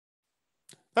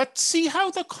Let's see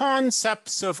how the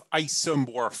concepts of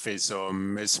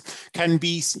isomorphisms can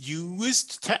be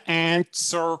used to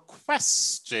answer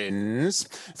questions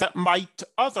that might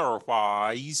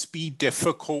otherwise be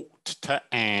difficult to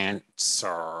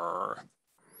answer.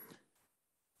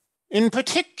 In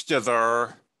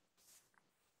particular,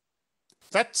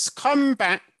 let's come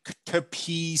back to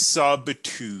P sub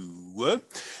 2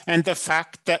 and the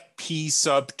fact that P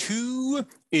sub 2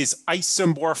 is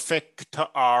isomorphic to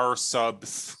R sub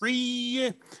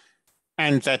 3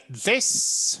 and that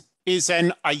this is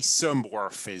an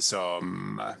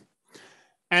isomorphism.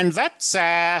 And let's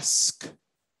ask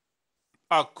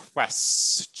a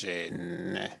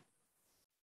question.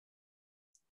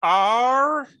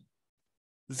 Are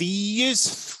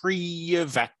these three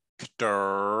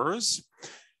vectors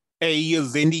a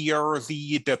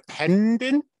linearly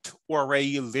dependent or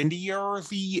a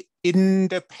linearly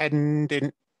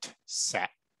independent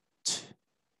set?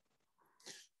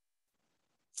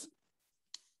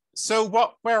 So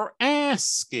what we're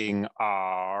asking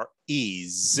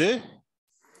is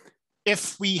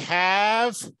if we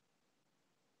have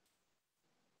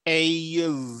a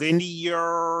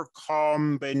linear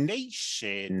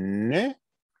combination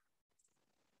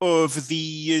of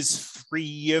these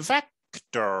three vectors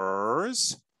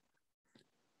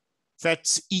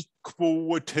that's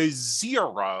equal to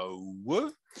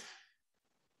 0,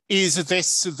 is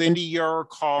this linear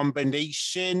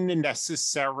combination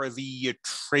necessarily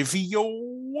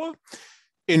trivial,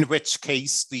 in which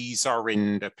case these are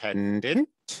independent?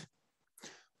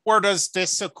 Or does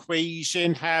this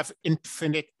equation have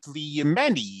infinitely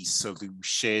many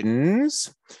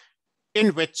solutions, in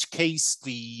which case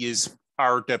these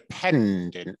are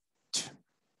dependent?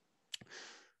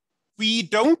 We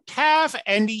don't have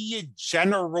any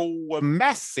general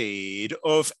method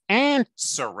of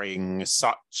answering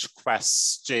such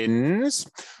questions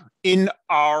in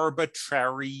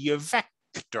arbitrary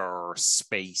vector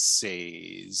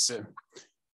spaces.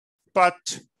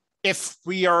 But if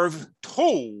we are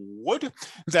told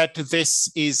that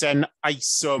this is an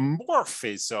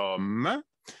isomorphism,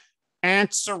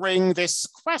 answering this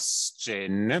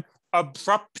question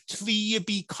abruptly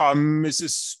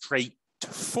becomes straightforward.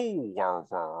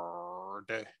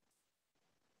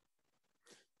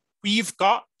 We've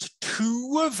got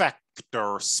two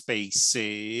vector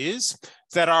spaces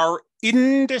that are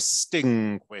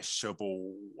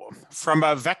indistinguishable from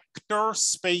a vector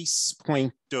space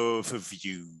point of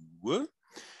view.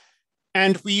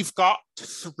 And we've got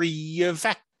three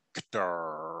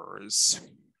vectors.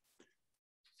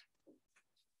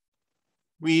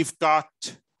 We've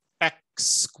got x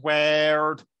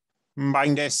squared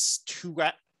minus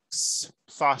 2x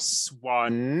plus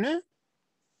 1.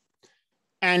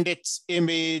 And its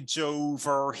image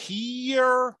over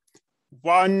here,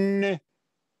 1,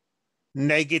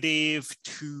 negative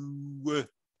 2,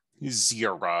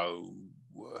 0.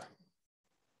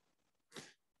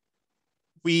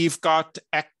 We've got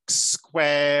x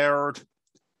squared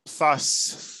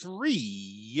plus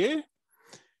 3,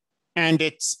 and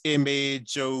its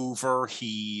image over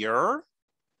here.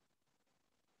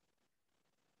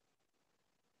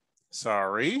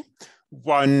 Sorry,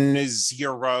 1,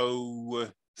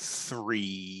 0,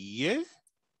 3.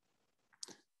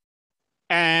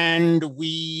 And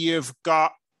we've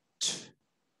got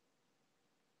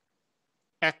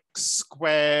x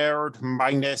squared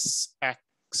minus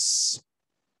x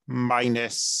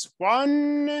minus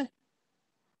 1.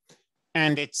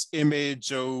 And its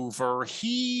image over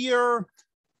here,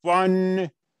 1,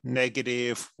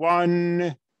 negative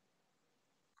 1,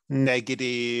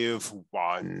 negative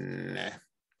 1.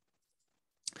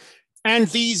 And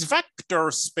these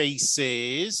vector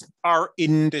spaces are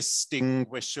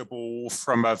indistinguishable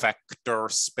from a vector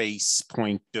space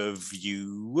point of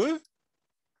view.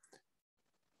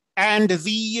 And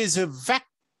these vectors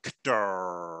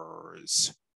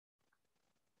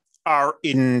are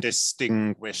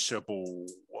indistinguishable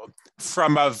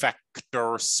from a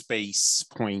vector space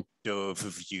point of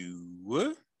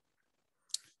view.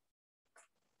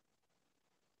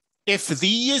 If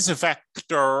these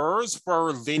vectors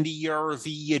were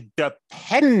linearly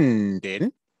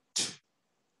dependent,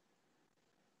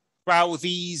 while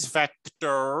these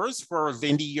vectors were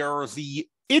linearly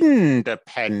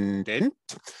independent,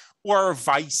 or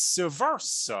vice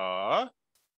versa,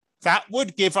 that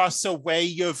would give us a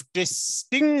way of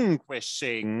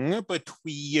distinguishing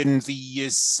between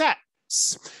these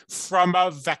sets from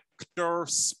a vector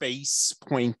space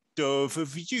point of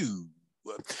view.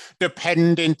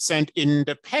 Dependence and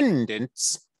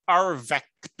independence are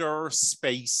vector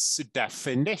space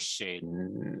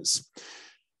definitions.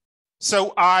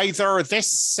 So either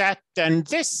this set and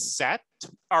this set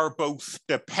are both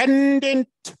dependent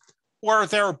or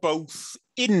they're both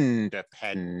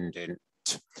independent.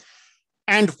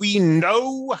 And we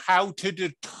know how to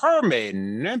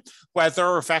determine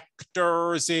whether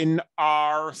vectors in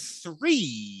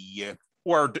R3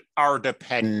 are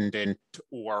dependent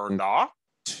or not.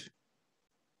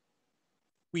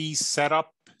 We set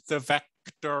up the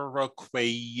vector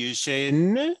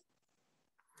equation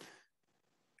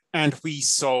and we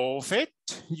solve it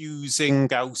using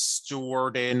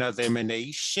Gauss-Jordan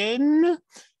elimination.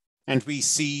 And we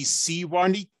see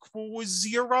C1 equals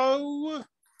 0,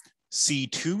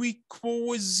 C2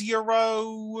 equals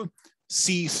 0,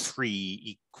 C3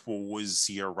 equals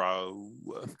 0.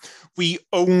 We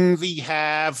only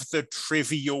have the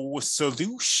trivial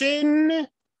solution.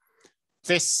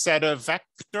 This set of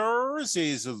vectors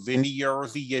is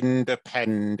linearly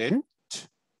independent.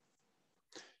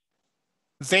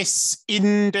 This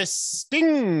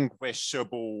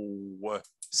indistinguishable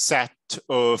set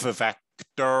of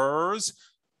vectors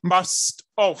must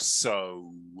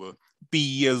also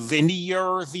be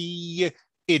linearly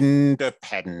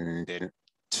independent.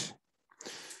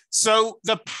 So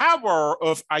the power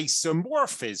of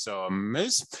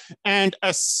isomorphisms, and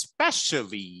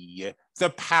especially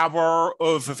the power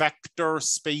of vector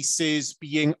spaces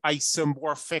being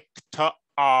isomorphic to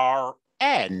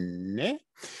Rn,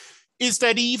 is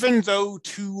that even though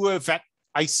two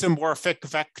isomorphic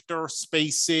vector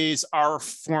spaces are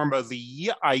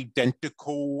formally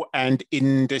identical and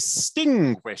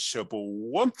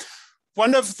indistinguishable,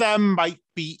 one of them might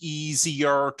be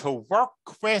easier to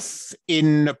work with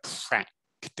in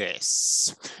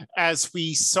practice, as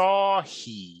we saw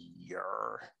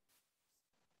here.